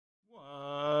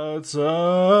What's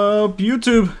up,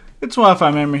 YouTube? It's Wi-Fi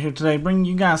Memory here today, bringing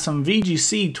you guys some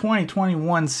VGC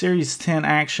 2021 Series 10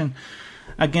 action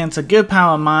against a good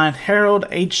pal of mine, Harald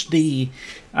HD.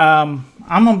 I'm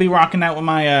going to be rocking out with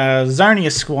my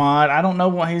Xerneas squad. I don't know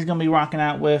what he's going to be rocking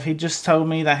out with. He just told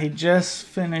me that he just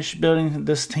finished building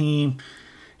this team.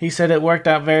 He said it worked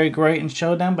out very great in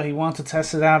Showdown, but he wants to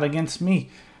test it out against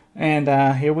me.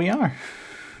 And here we are.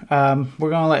 We're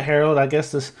going to let Harald,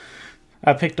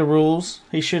 I picked the rules.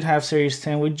 He should have Series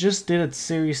 10. We just did a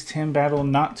Series 10 battle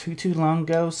not too long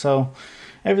ago, so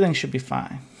everything should be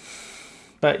fine.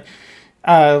 But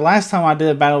last time I did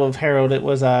a battle with Harald, it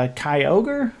was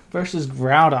Kyogre versus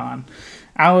Groudon.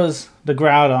 I was the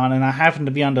Groudon, and I happened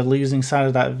to be on the losing side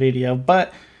of that video,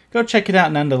 but go check it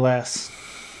out nonetheless.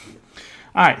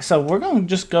 Alright, so we're going to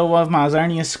just go with my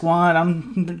Xerneas squad.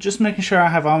 I'm just making sure I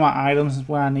have all my items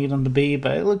where I need them to be,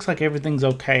 but it looks like everything's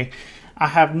okay. I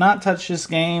have not touched this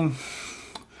game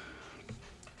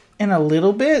in a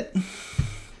little bit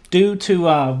due to,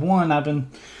 one, I've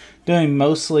been doing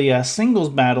mostly singles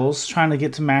battles, trying to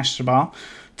get to Master Ball.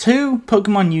 Two,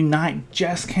 Pokemon Unite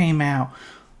just came out.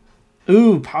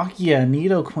 Ooh, Palkia,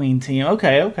 Nidoqueen team.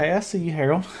 Okay, I see you,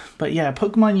 Harald. But yeah,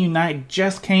 Pokemon Unite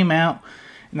just came out,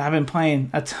 and I've been playing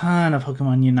a ton of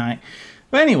Pokemon Unite.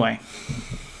 But anyway,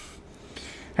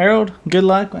 Harald, good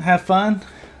luck, have fun.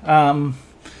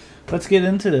 Let's get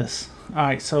into this.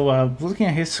 Alright, so looking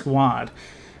at his squad,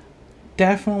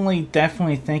 definitely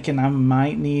thinking I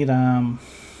might need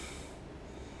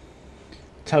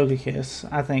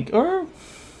Togekiss, I think. Or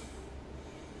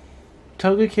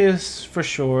Togekiss for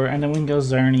sure, and then we can go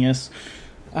Xerneas.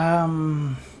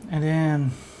 And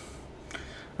then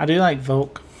I do like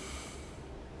Volk.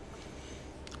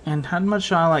 And how much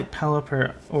do I like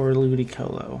Pelipper or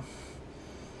Ludicolo?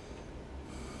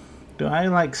 Do I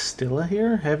like Stilla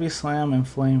here? Heavy Slam and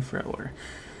Flamethrower.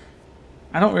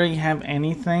 I don't really have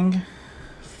anything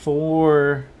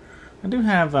for... I do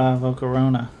have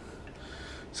Volcarona.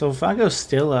 So if I go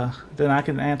Stilla, then I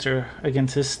can answer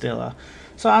against his Stilla.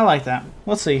 So I like that.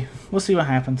 We'll see. We'll see what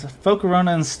happens.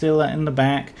 Volcarona and Stilla in the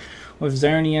back with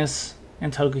Xerneas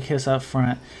and Togekiss up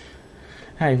front.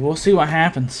 Hey, we'll see what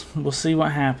happens. We'll see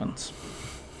what happens.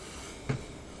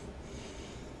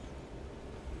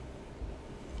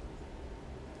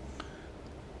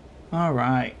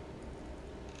 Alright.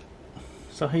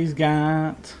 So he's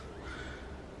got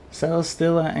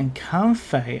Celesteela and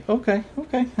Comfey. Okay.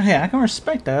 Hey, I can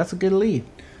respect that. That's a good lead.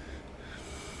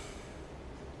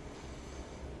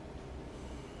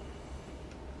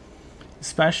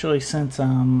 Especially since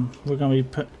we're gonna be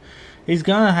he's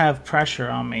gonna have pressure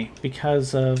on me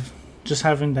because of just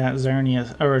having that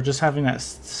Xerneas, or just having that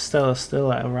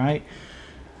Celesteela, right?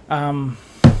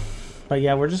 But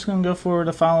yeah, we're just gonna go forward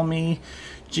to follow me,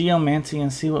 Geomancy,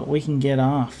 and see what we can get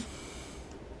off.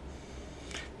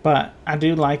 But I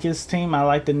do like his team. I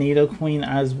like the Nidoqueen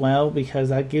as well because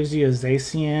that gives you a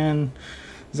Zacian,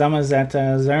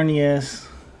 Zamazenta, Xerneas,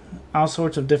 all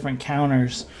sorts of different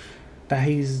counters that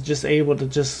he's just able to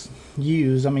just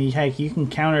use. I mean, heck, you can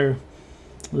counter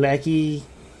Lecky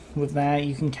with that.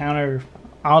 You can counter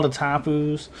all the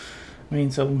Tapus. I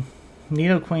mean, so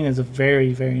Nidoqueen is a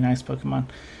very nice Pokemon.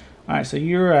 Alright, so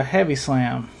you're a Heavy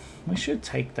Slam. We should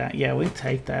take that. Yeah, we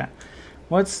take that.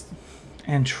 What's...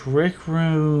 and Trick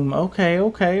Room. Okay. A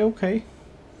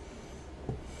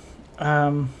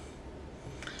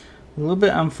little bit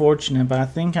unfortunate, but I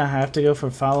think I have to go for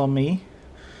Follow Me.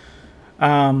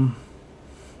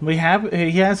 He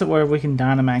has it where we can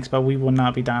Dynamax, but we will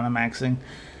not be Dynamaxing.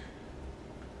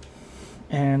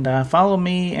 And Follow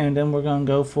Me, and then we're gonna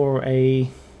go for a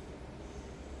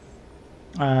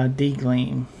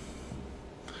D-Gleam.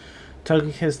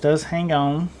 Togekiss does hang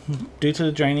on due to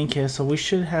the Draining Kiss, so we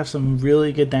should have some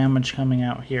really good damage coming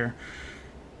out here.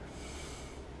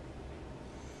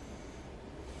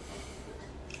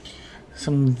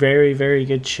 Some very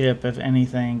good chip, if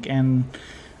anything. And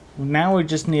now we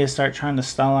just need to start trying to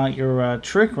stall out your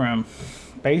Trick Room.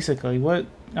 Basically, what?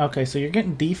 Okay, so you're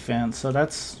getting defense, so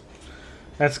that's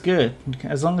good.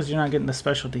 As long as you're not getting the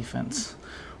special defense.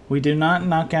 We do not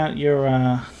knock out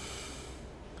your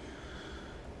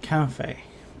Comfey,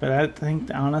 but I think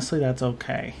honestly that's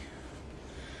okay.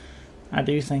 I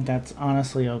do think that's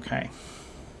honestly okay.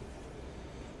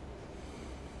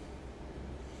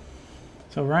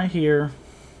 So right here,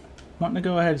 I want to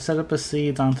go ahead and set up a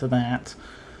seeds onto that,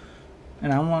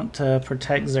 and I want to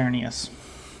protect Xerneas.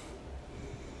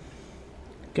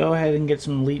 Go ahead and get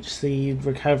some Leech Seed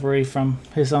recovery from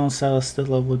his own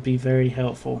Celesteela would be very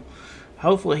helpful.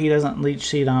 Hopefully he doesn't Leech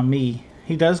Seed on me.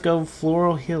 He does go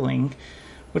Floral Healing,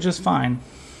 which is fine.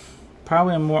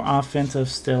 Probably a more offensive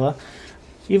Stilla.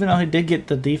 Even though he did get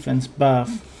the defense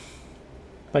buff.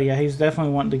 But yeah, he's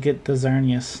definitely wanting to get the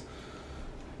Xerneas.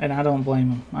 And I don't blame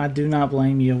him. I do not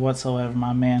blame you whatsoever,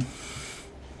 my man.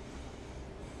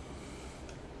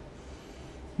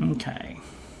 Okay.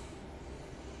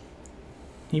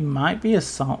 He might be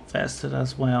assault vested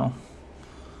as well.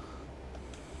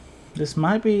 This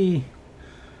might be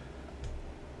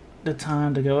the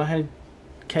time to go ahead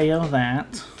and KO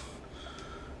that.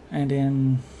 And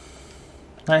then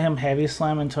let him heavy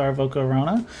slam into our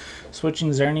Volcarona. Switching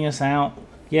Xerneas out.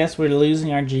 Yes, we're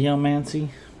losing our Geomancy,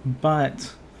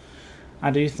 but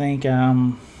I do think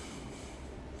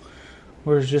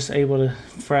we're just able to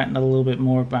threaten a little bit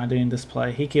more by doing this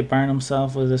play. He could burn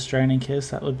himself with a Straining Kiss.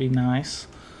 That would be nice.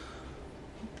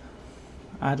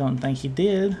 I don't think he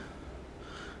did.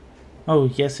 Oh,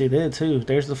 yes, he did too.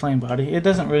 There's the Flame Body. It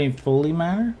doesn't really fully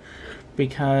matter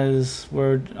because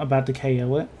we're about to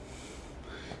KO it.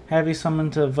 Heavy summon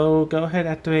to Vogue. Go ahead,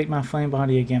 activate my Flame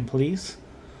Body again, please.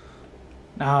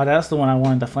 Oh, that's the one I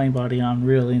wanted the Flame Body on,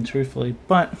 really and truthfully.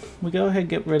 But we go ahead and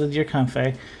get rid of your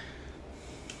Comfey.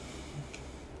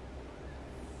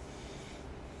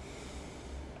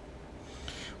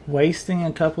 Wasting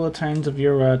a couple of turns of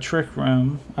your Trick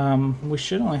Room. We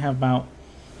should only have about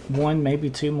one, maybe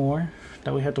two more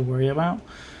that we have to worry about.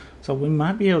 So we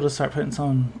might be able to start putting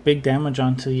some big damage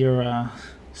onto your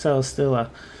Celesteela.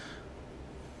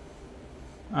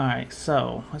 Alright,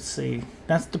 so let's see.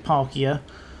 That's the Palkia.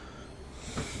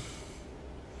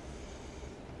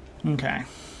 Okay.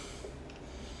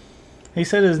 He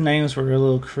said his names were a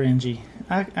little cringy.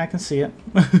 I can see it.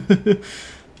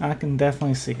 I can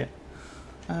definitely see it.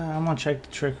 I'm going to check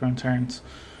the Trick Room turns.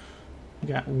 We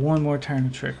got one more turn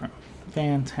of Trick Room.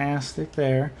 Fantastic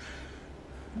there.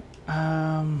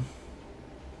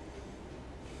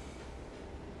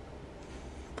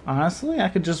 Honestly, I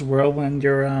could just whirlwind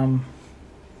your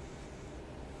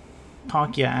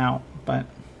Palkia out, but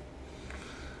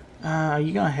are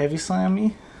you going to heavy slam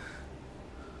me?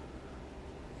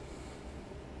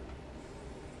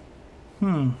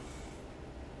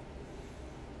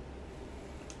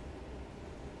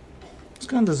 Let's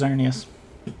go into Xerneas.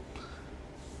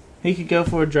 He could go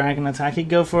for a dragon attack. He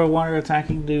could go for a water attack.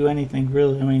 He could do anything,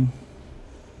 really. I mean,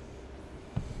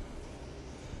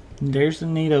 there's the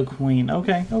Nidoqueen.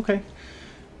 Okay, okay.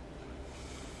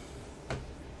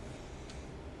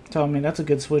 So, I mean, that's a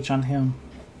good switch on him.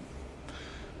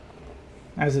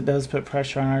 As it does put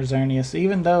pressure on our Xerneas.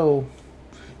 Even though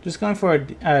just going for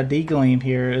a D-Gleam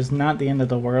here is not the end of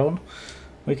the world.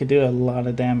 We could do a lot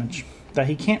of damage that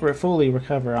he can't fully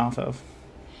recover off of.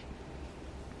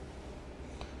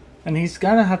 And he's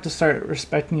got to have to start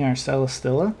respecting our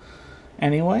Celesteela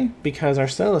anyway, because our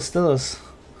Celesteela's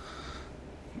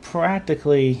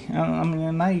practically, I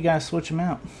mean, now you gotta switch him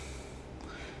out.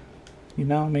 You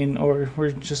know, I mean, or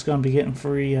we're just going to be getting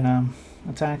free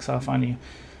attacks off on you.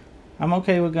 I'm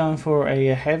okay with going for a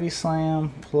heavy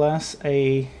slam plus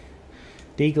a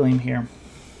D-Gleam here.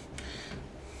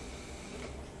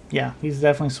 Yeah, he's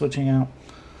definitely switching out.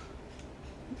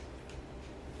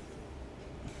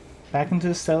 Back into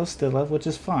the Celesteela, which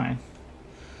is fine.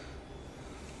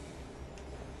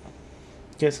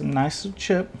 Get some nice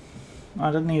chip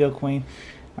out of Nidoqueen.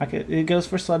 It goes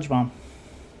for Sludge Bomb.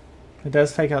 It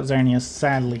does take out Xerneas,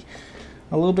 sadly.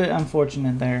 A little bit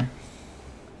unfortunate there.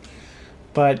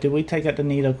 But do we take out the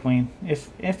Nidoqueen?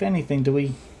 If anything, do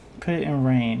we put it in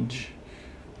range?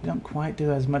 We don't quite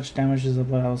do as much damage as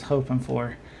what I was hoping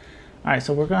for. Alright,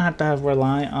 so we're going to have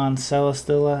rely on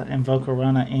Celesteela and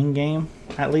Volcarona in-game,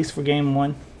 at least for game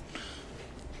 1.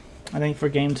 I think for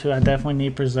game 2 I definitely need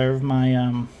to preserve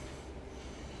my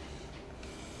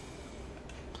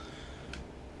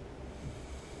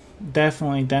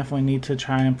definitely need to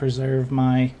try and preserve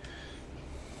my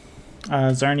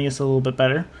Xerneas a little bit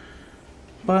better.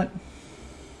 But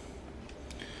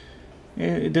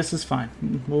this is fine.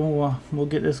 We'll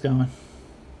get this going.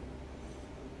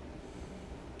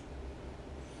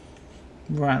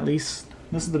 Right, at least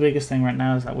this is the biggest thing right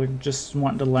now, is that we're just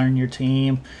wanting to learn your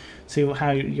team, see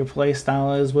how your play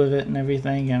style is with it and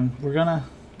everything, and we're gonna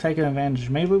take an advantage.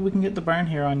 Maybe we can get the burn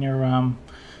here on your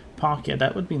Palkia.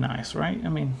 That would be nice, right? I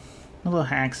mean, a little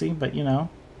haxy, but you know,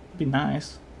 it'd be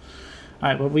nice.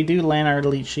 Alright, but we do land our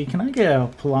Leech Seed. Can I get a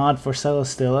applaud for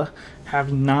Celesteela?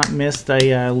 Have not missed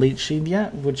a Leech Seed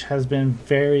yet, which has been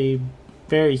very,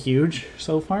 very huge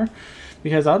so far,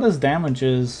 because all this damage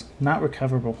is not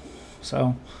recoverable.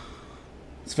 So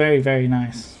it's very, very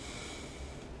nice.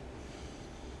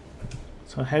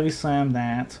 So heavy slam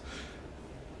that.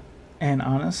 And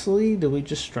honestly, do we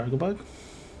just Struggle Bug?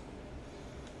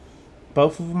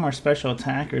 Both of them are special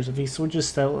attackers. If he switches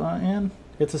Stella in,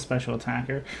 it's a special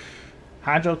attacker.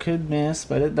 Hydro could miss,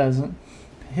 but it doesn't.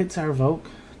 Hits our Volk.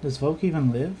 Does Volk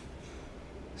even live?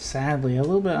 Sadly, a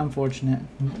little bit unfortunate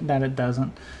that it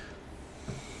doesn't.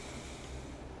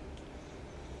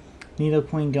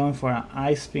 Nidoqueen going for an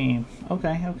Ice Beam.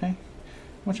 Okay, okay.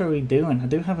 What are we doing? I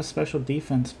do have a special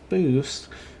defense boost.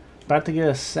 About to get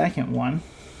a second one.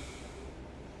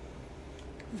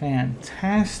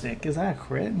 Fantastic. Is that a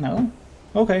crit? No.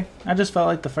 Okay. I just felt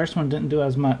like the first one didn't do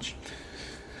as much.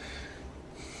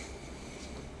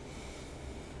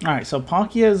 Alright, so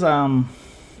Palkia's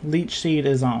Leech Seed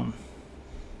is on.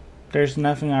 There's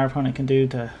nothing our opponent can do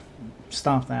to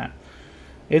stop that.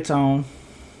 It's on.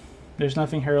 There's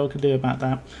nothing Harald could do about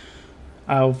that.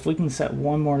 If we can set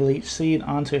one more Leech Seed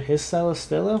onto his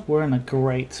Celesteela, we're in a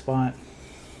great spot.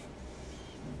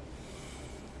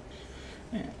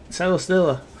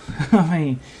 Celesteela, I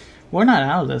mean, we're not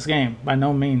out of this game by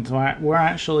no means. We're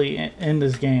actually in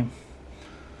this game.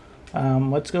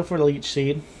 Let's go for Leech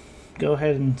Seed. Go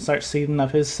ahead and start seeding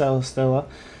up his Celesteela.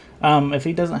 If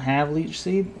he doesn't have Leech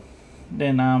Seed,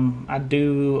 then I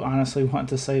do honestly want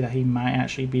to say that he might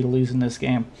actually be losing this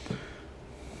game.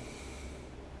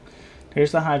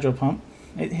 There's the Hydro Pump.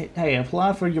 Hey,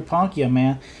 apply for your Palkia,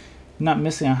 man. Not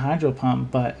missing a Hydro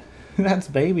Pump, but that's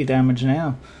baby damage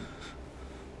now.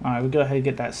 Alright, we go ahead and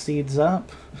get that Seeds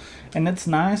up. And it's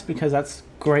nice because that's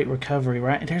great recovery,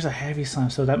 right? There's a Heavy Slime,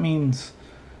 so that means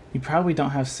you probably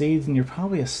don't have Seeds and you're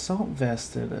probably Assault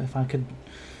Vested, if I could,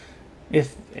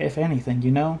 if anything,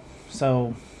 you know?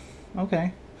 So,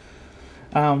 okay.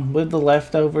 With the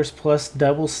leftovers plus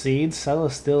double Seeds,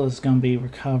 Celesteela is going to be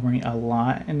recovering a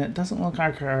lot, and it doesn't look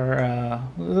like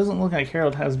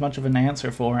Harald has much of an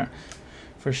answer for it,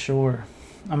 for sure.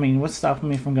 I mean, what's stopping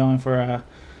me from going for a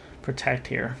Protect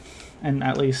here, and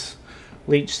at least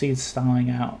Leech Seed's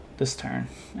stalling out this turn,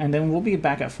 and then we'll be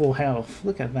back at full health.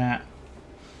 Look at that.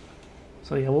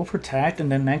 So yeah, we'll Protect,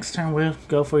 and then next turn we'll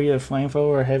go for either Flamethrower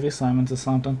or Heavy Slime into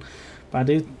something. But I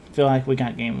do feel like we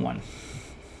got game one.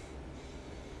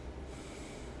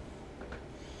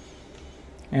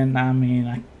 And I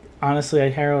mean, honestly,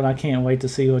 Harald, I can't wait to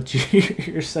see what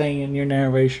you're saying in your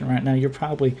narration right now. You're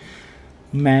probably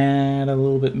mad, a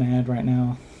little bit mad right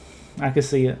now. I could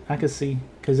see it. I could see.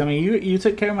 Because, I mean, you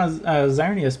took care of my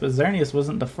Xerneas, but Xerneas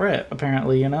wasn't the threat,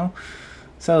 apparently, you know?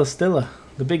 Celesteela,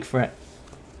 the big threat.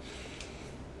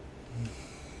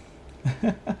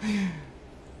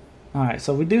 Alright,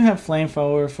 so we do have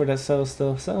Flamethrower for that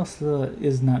Celesteela. Celesteela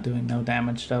is not doing no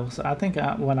damage, though. So I think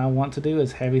what I want to do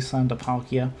is Heavy Slime to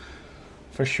Palkia,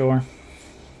 for sure.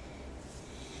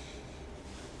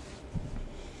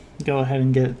 Go ahead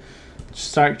and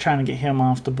start trying to get him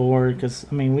off the board, because,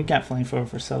 I mean, we got Flamethrower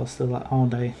for Celesteela all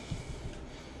day.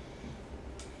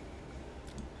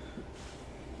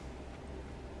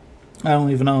 I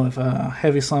don't even know if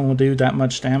Heavy Slime will do that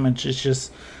much damage. It's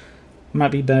just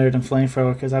might be better than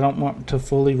Flamethrower, because I don't want to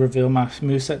fully reveal my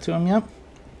moveset to him yet.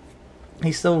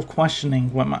 He's still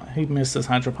questioning he missed his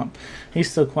Hydro Pump. He's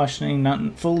still questioning,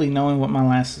 not fully knowing what my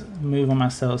last move on my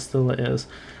Celesteela is.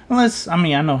 Unless, I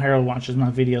mean, I know Harald watches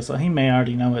my video, so he may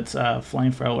already know it's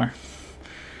Flamethrower.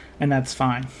 And that's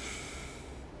fine.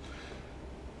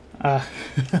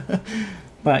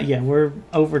 But yeah, we're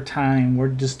over time, we're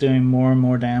just doing more and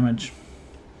more damage.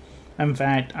 In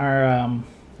fact, our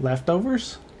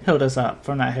leftovers held us up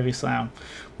from that Heavy Slime.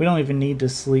 We don't even need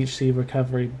this Leech Seed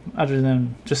recovery, other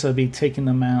than just to be taking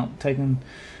them out, taking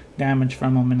damage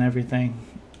from them and everything,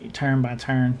 turn by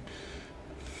turn.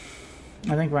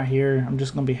 I think right here, I'm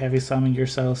just going to be Heavy Slamming your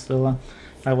Celesteela.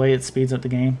 That way it speeds up the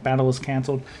game. Battle is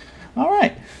canceled.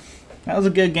 Alright. That was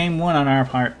a good game one on our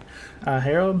part.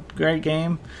 Harald, great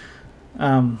game.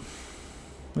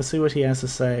 Let's see what he has to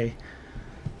say.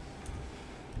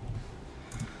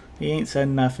 He ain't said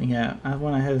nothing yet. I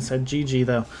went ahead and said GG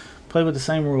though. Play with the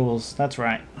same rules. That's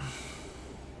right.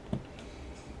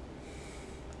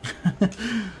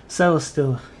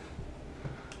 Celesteela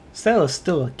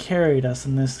carried us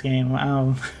in this game.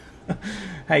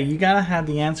 Hey, you gotta have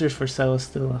the answers for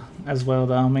Celesteela as well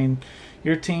though. I mean,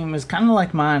 your team is kind of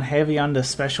like mine, heavy on the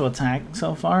special attack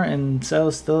so far, and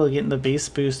Celesteela getting the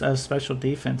beast boost of special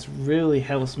defense really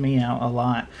helps me out a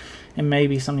lot. And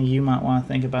maybe something you might want to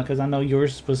think about, because I know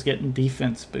yours was getting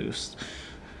defense boost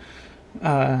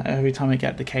every time it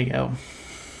got the KO.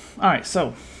 Alright,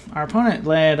 so our opponent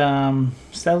led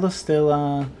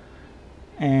Celesteela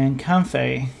and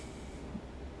Comfey.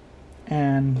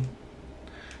 And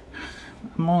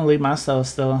I'm going to leave my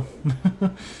Celesteela.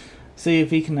 See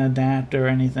if he can adapt or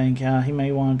anything. He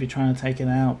may want to be trying to take it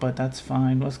out, but that's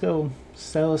fine. Let's go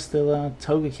Celesteela,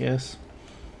 Togekiss,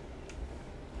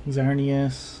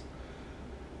 Xerneas.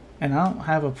 And I don't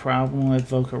have a problem with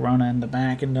Volcarona in the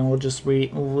back, and then we'll just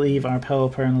leave our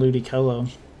Pelipper and Ludicolo.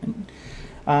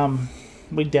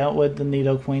 We dealt with the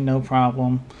Nidoqueen, no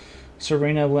problem.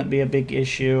 Serena wouldn't be a big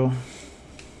issue.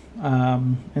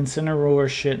 Incineroar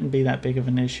shouldn't be that big of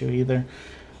an issue either.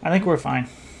 I think we're fine.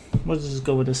 We'll just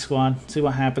go with this squad, see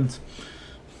what happens.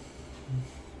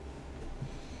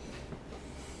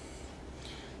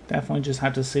 Definitely just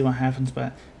have to see what happens,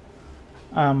 but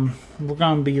we're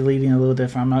going to be leading a little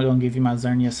different. I'm not going to give you my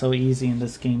Xerneas so easy in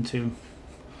this game too.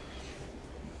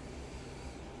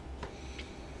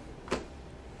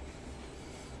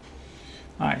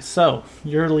 Alright, so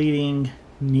you're leading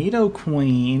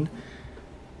Nidoqueen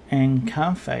and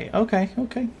Comfey. Okay,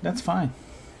 that's fine.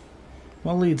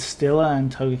 We'll lead Stilla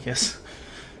and Togekiss.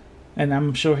 And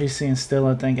I'm sure he's seeing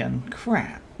Stilla thinking,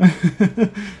 crap.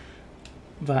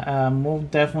 But we'll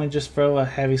definitely just throw a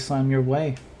Heavy Slam your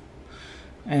way.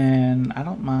 And I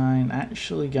don't mind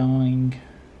actually going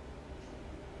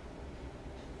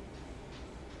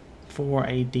for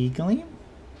a D-Gleam.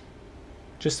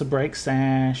 Just a Break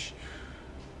Sash.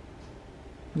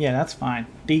 Yeah, that's fine.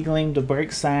 D-Gleam to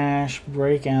Break Sash,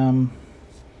 break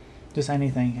just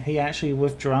anything. He actually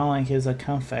withdrawing his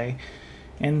Comfey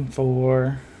in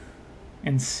for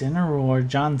Incineroar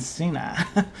John Cena.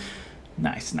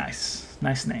 Nice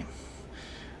name.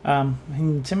 He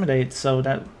intimidates, so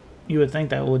that you would think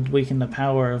that would weaken the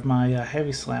power of my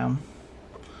Heavy Slam.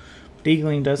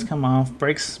 D-Gleam does come off,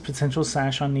 breaks potential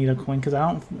Sash on Nidoqueen because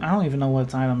I don't even know what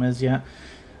its item is yet.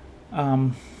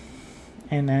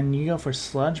 And then you go for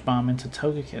Sludge Bomb into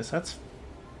Togekiss.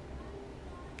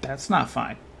 That's not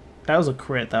fine. That was a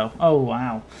crit though. Oh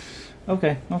wow.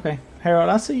 Okay. Harold,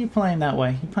 I see you playing that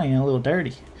way. You're playing a little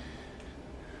dirty.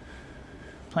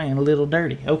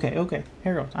 Okay.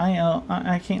 Harold,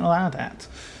 I can't allow that.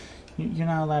 You're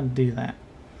not allowed to do that.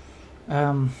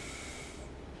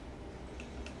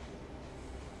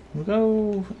 We'll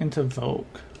go into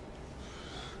Volk.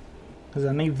 Because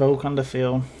I need Volk on the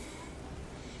field.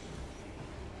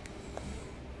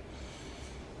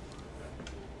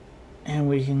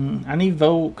 And I need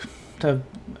Volk to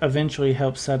eventually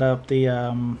help set up the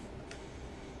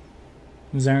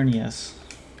Xerneas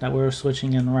that we're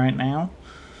switching in right now.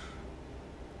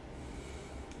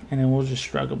 And then we'll just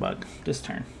Struggle Bug this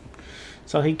turn.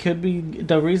 So he could be,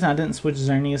 the reason I didn't switch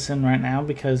Xerneas in right now,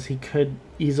 because he could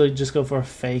easily just go for a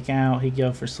Fake Out. He'd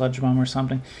go for Sludge Bomb or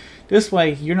something. This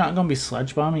way, you're not going to be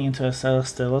Sludge Bombing into a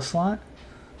Celesteela slot.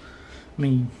 I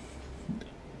mean,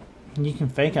 you can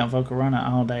Fake Out Volcarona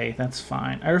all day. That's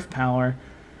fine. Earth Power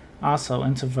also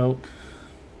into Volk.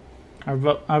 Our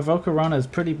Volcarona is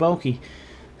pretty bulky,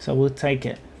 so we'll take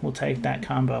it. We'll take that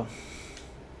combo.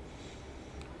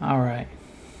 Alright.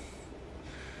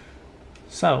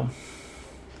 So,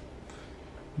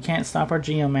 you can't stop our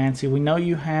Geomancy. We know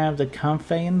you have the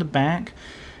Comfey in the back.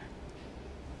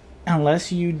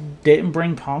 Unless you didn't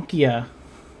bring Palkia,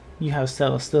 you have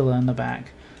Celesteela in the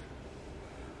back.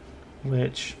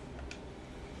 Which,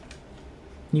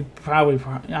 you probably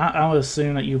I would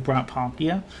assume that you brought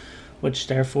Palkia, which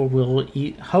therefore will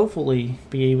hopefully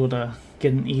be able to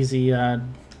get an easy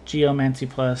Geomancy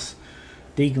plus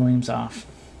D-Gleams off.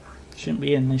 Shouldn't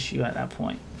be an issue at that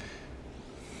point.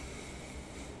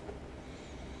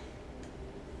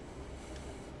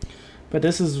 But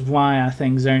this is why I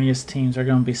think Xerneas teams are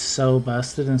going to be so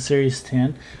busted in Series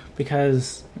 10.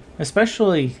 Because,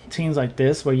 especially teams like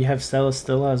this where you have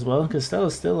Celesteela as well. Because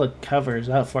Celesteela covers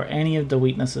up for any of the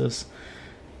weaknesses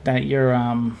that you're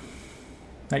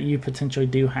that you potentially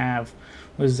do have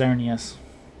with Xerneas.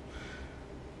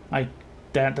 Like,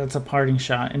 that's a parting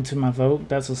shot into my Volk.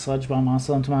 That's a Sludge Bomb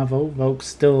also into my Volk. Volk's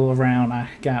still around. I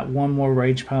got one more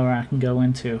Rage Power I can go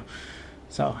into.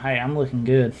 So, hey, I'm looking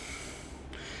good.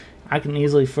 I can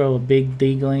easily throw a big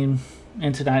D-Gleam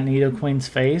into that Nidoqueen's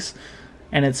face,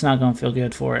 and it's not going to feel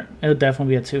good for it. It'll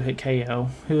definitely be a 2-hit KO.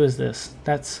 Who is this?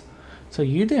 That's... So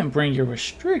you didn't bring your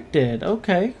Restricted.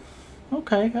 Okay.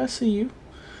 Okay, I see you.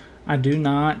 I do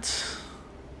not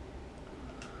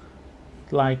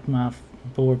like my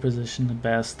board position the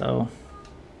best, though.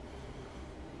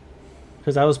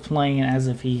 Because I was playing as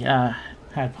if he had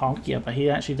Palkia, but he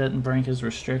actually didn't bring his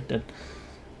Restricted.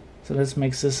 So this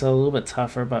makes this a little bit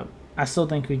tougher, but I still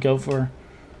think we go for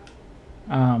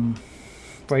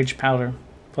Rage Powder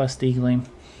plus D-Gleam.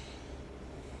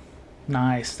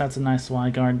 Nice. That's a nice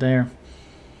wide guard there.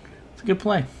 It's a good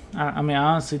play. I mean, I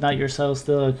honestly thought your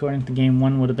Celesteela, according to Game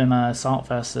 1, would have been Assault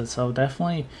Vested, so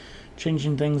definitely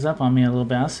changing things up on me a little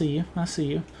bit. I see you. I see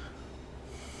you.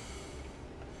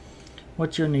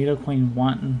 What's your Nidoqueen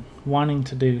wanting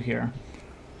to do here?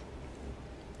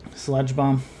 Sludge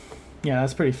Bomb. Yeah,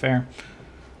 that's pretty fair.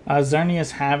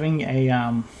 Xerneas having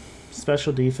a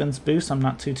special defense boost. I'm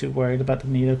not too worried about the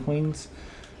Nidoqueens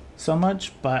so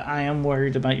much, but I am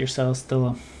worried about your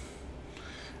Celesteela.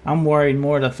 I'm worried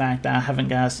more the fact that I haven't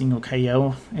got a single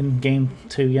KO in game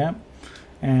 2 yet,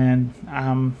 and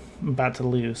I'm about to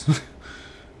lose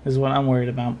is what I'm worried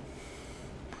about.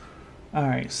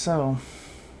 Alright, so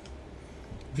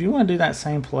if you want to do that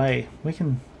same play, we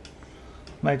can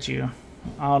let you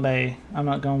all day. I'm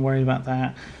not going to worry about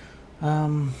that.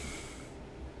 And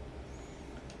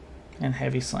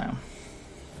Heavy Slam.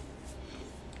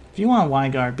 If you want a Y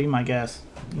guard, be my guest.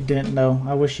 You didn't know.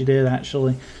 I wish you did,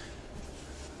 actually.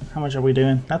 How much are we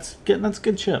doing? That's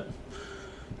good chip.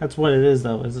 That's what it is,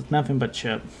 though. It's nothing but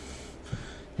chip.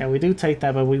 Yeah, we do take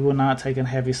that, but we will not take a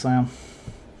Heavy Slam.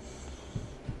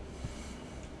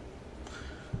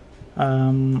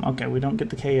 Okay, we don't get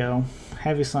the KO.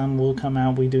 Heavy Slam will come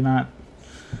out. We do not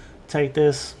take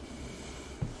this.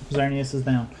 Xerneas is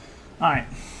down. Alright.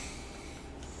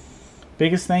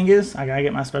 Biggest thing is, I gotta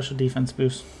get my special defense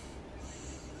boost.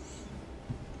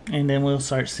 And then we'll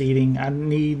start seeding. I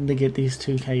need to get these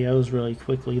 2 KOs really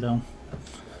quickly, though.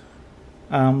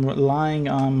 Relying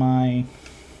on my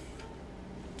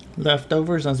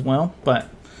leftovers as well, but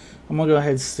I'm gonna go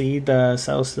ahead and seed the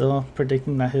Celesteela,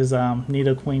 predicting that his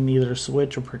Nidoqueen either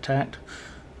switch or protect.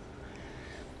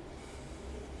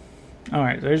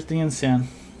 Alright, there's the Incin.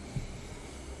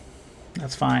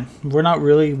 That's fine. We're not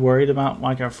really worried about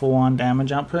like our full-on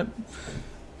damage output.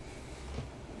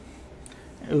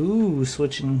 Ooh,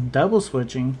 double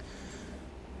switching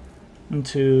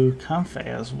into Comfey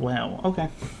as well. Okay.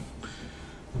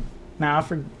 Now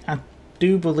I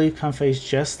do believe Comfey is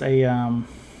just a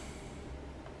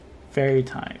fairy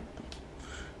type.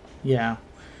 Yeah.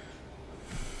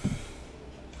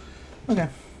 Okay,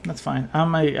 that's fine.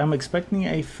 I'm expecting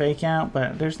a fake out,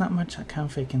 but there's not much that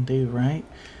Comfey can do, right?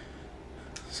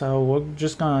 So we're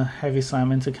just gonna Heavy Slam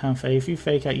into Comfey. If you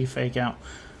fake out, you fake out.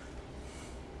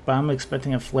 But I'm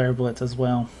expecting a Flare Blitz as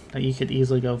well that you could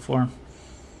easily go for.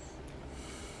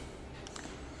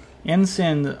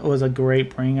 Incin was a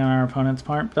great bring on our opponent's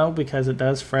part, though, because it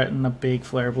does threaten a big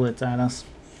Flare Blitz at us.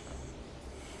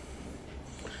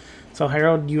 So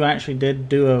Harald, you actually did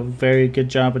do a very good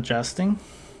job adjusting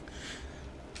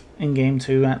in game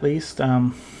 2, at least.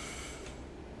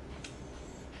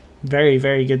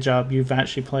 Very good job. You've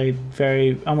actually played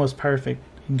almost perfect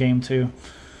in game 2.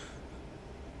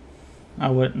 I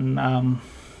wouldn't,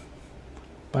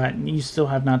 but you still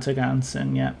have not taken out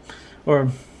Incin yet,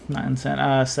 or not Incin,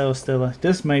 Celesteela.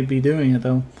 This may be doing it,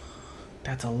 though.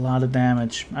 That's a lot of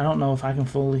damage. I don't know if I can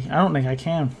fully, I don't think I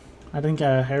can. I think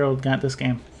Harald got this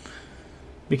game,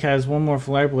 because one more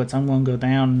Flare Blitz, I'm going to go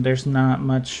down. There's not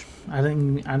much. I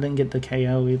didn't get the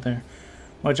KO either,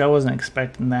 which I wasn't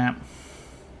expecting that.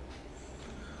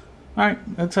 Alright,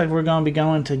 looks like we're going to be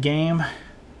going to game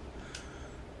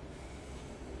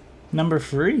number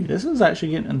 3. This is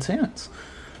actually getting intense.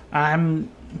 I'm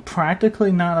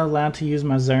practically not allowed to use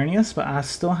my Xerneas, but I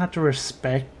still have to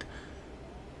respect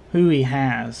who he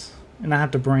has, and I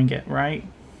have to bring it, right?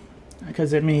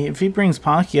 Because, I mean, if he brings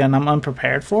Palkia and I'm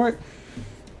unprepared for it,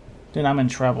 then I'm in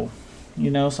trouble.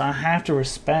 You know, so I have to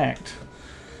respect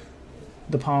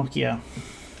the Palkia.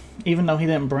 Even though he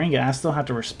didn't bring it, I still have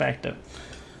to respect it.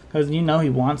 Because, you know, he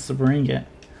wants to bring it.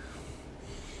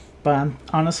 But I'm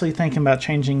honestly thinking about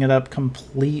changing it up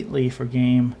completely for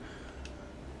game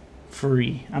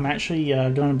 3. I'm actually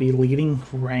going to be leading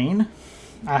Rain.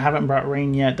 I haven't brought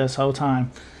Rain yet this whole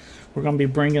time. We're going to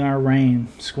be bringing our Rain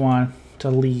squad to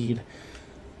lead.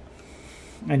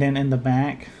 And then in the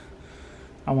back,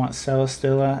 I want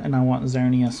Celesteela and I want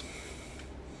Xerneas.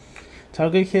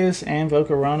 Togekiss and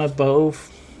Volcarona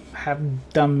both have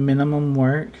done minimum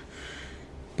work.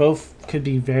 Both could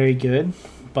be very good,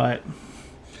 but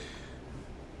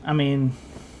I mean,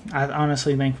 I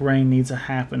honestly think Rain needs to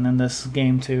happen in this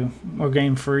game 2 or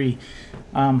game 3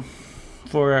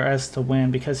 for us to win,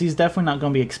 because he's definitely not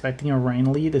going to be expecting a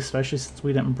Rain lead, especially since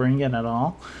we didn't bring it at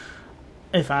all.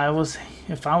 If I was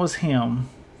him,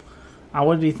 I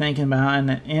would be thinking about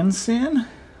an Incin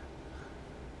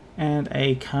and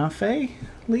a Comfey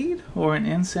lead, or an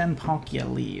Incin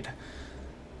Palkia lead.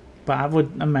 But I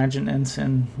would imagine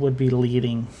Incin would be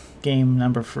leading game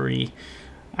number 3.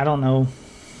 I don't know.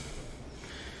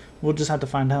 We'll just have to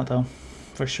find out, though,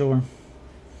 for sure.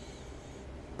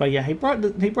 But yeah, he brought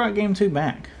game 2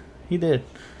 back. He did.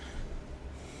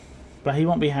 But he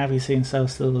won't be happy seeing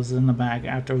Celesteela's in the back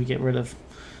after we get rid of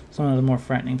some of the more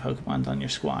threatening Pokemon on your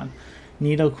squad.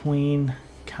 Nidoqueen,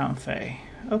 Comfey.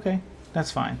 Okay, that's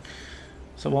fine.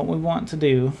 So what we want to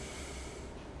do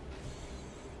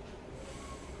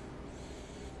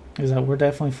is that we're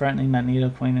definitely threatening that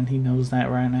Nidoqueen, and he knows that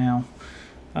right now.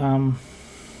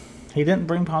 He didn't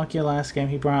bring Palkia last game.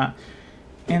 He brought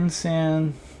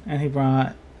Ensign, and he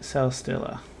brought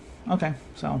Celesteela. Okay,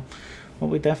 so what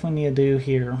we definitely need to do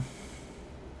here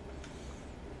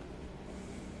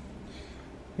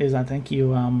is I think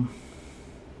you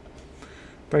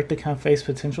break the Comfey's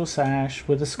potential Sash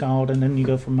with a Scald, and then you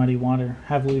go for Muddy Water.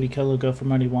 Have Ludicolo go for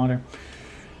Muddy Water.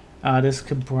 This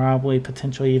could probably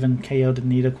potentially even KO the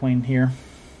Nidoqueen here.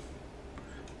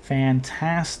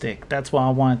 Fantastic. That's what I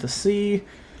wanted to see.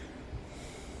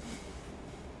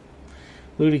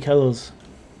 Ludicolo's.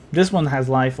 This one has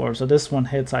Life Orb, so this one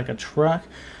hits like a truck.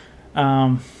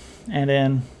 And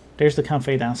then there's the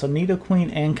Comfey down. So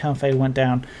Nidoqueen and Comfey went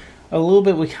down a little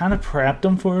bit. We kind of prepped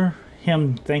them for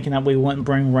him, thinking that we wouldn't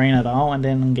bring rain at all, and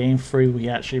then in game 3 we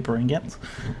actually bring it.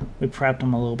 We prepped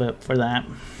him a little bit for that.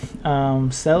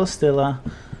 Celesteela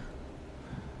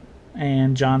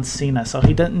and John Cena. So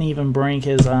he didn't even bring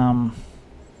his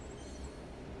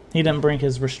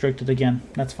restricted again.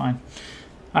 That's fine.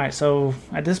 Alright, so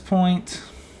at this point,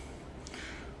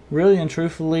 really and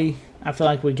truthfully, I feel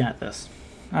like we got this.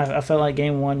 I felt like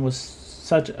game 1 was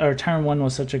such, or turn 1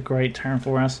 was such a great turn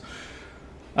for us.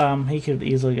 He could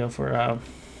easily go for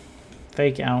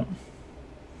Fake Out.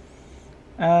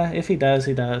 If he does,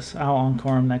 he does. I'll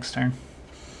Encore him next turn.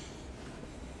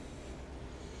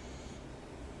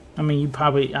 I mean, you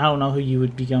probably, I don't know who you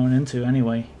would be going into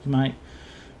anyway. You might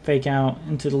Fake Out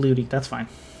into the Ludi. That's fine.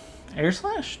 Air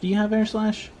Slash? Do you have Air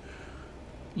Slash?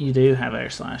 You do have Air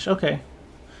Slash. Okay.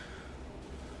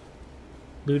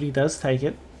 Ludi does take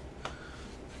it.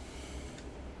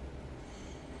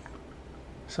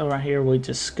 So right here we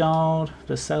just Scald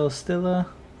the Celesteela.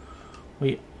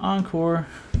 We Encore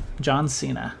John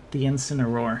Cena, the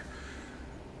Incineroar.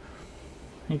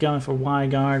 You're going for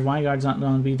Y-Guard. Y-Guard's not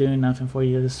going to be doing nothing for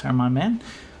you this turn, my man.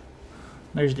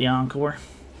 There's the Encore.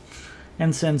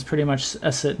 Ensign's pretty much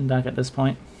a sitting duck at this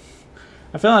point.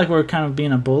 I feel like we're kind of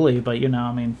being a bully, but you know,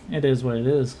 I mean, it is what it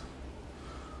is.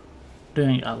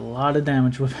 Doing a lot of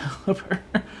damage with Pelipper.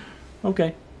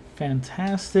 Okay,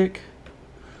 fantastic.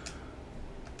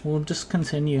 We'll just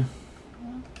continue.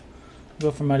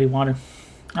 Go for Muddy Water.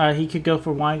 He could go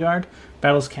for Y-Guard.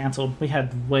 Battle's canceled. We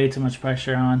had way too much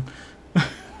pressure on.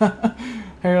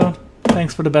 Harold,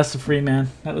 thanks for the best of 3, man.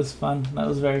 That was fun. That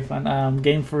was very fun.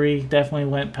 Game 3 definitely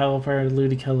went Pelipper,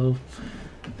 Ludicolo.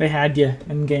 They had you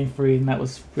in game 3, and that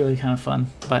was really kind of fun.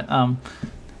 But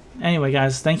anyway,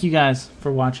 guys, thank you guys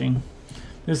for watching.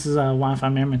 This is Wi-Fi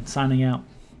Merman signing out.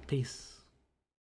 Peace.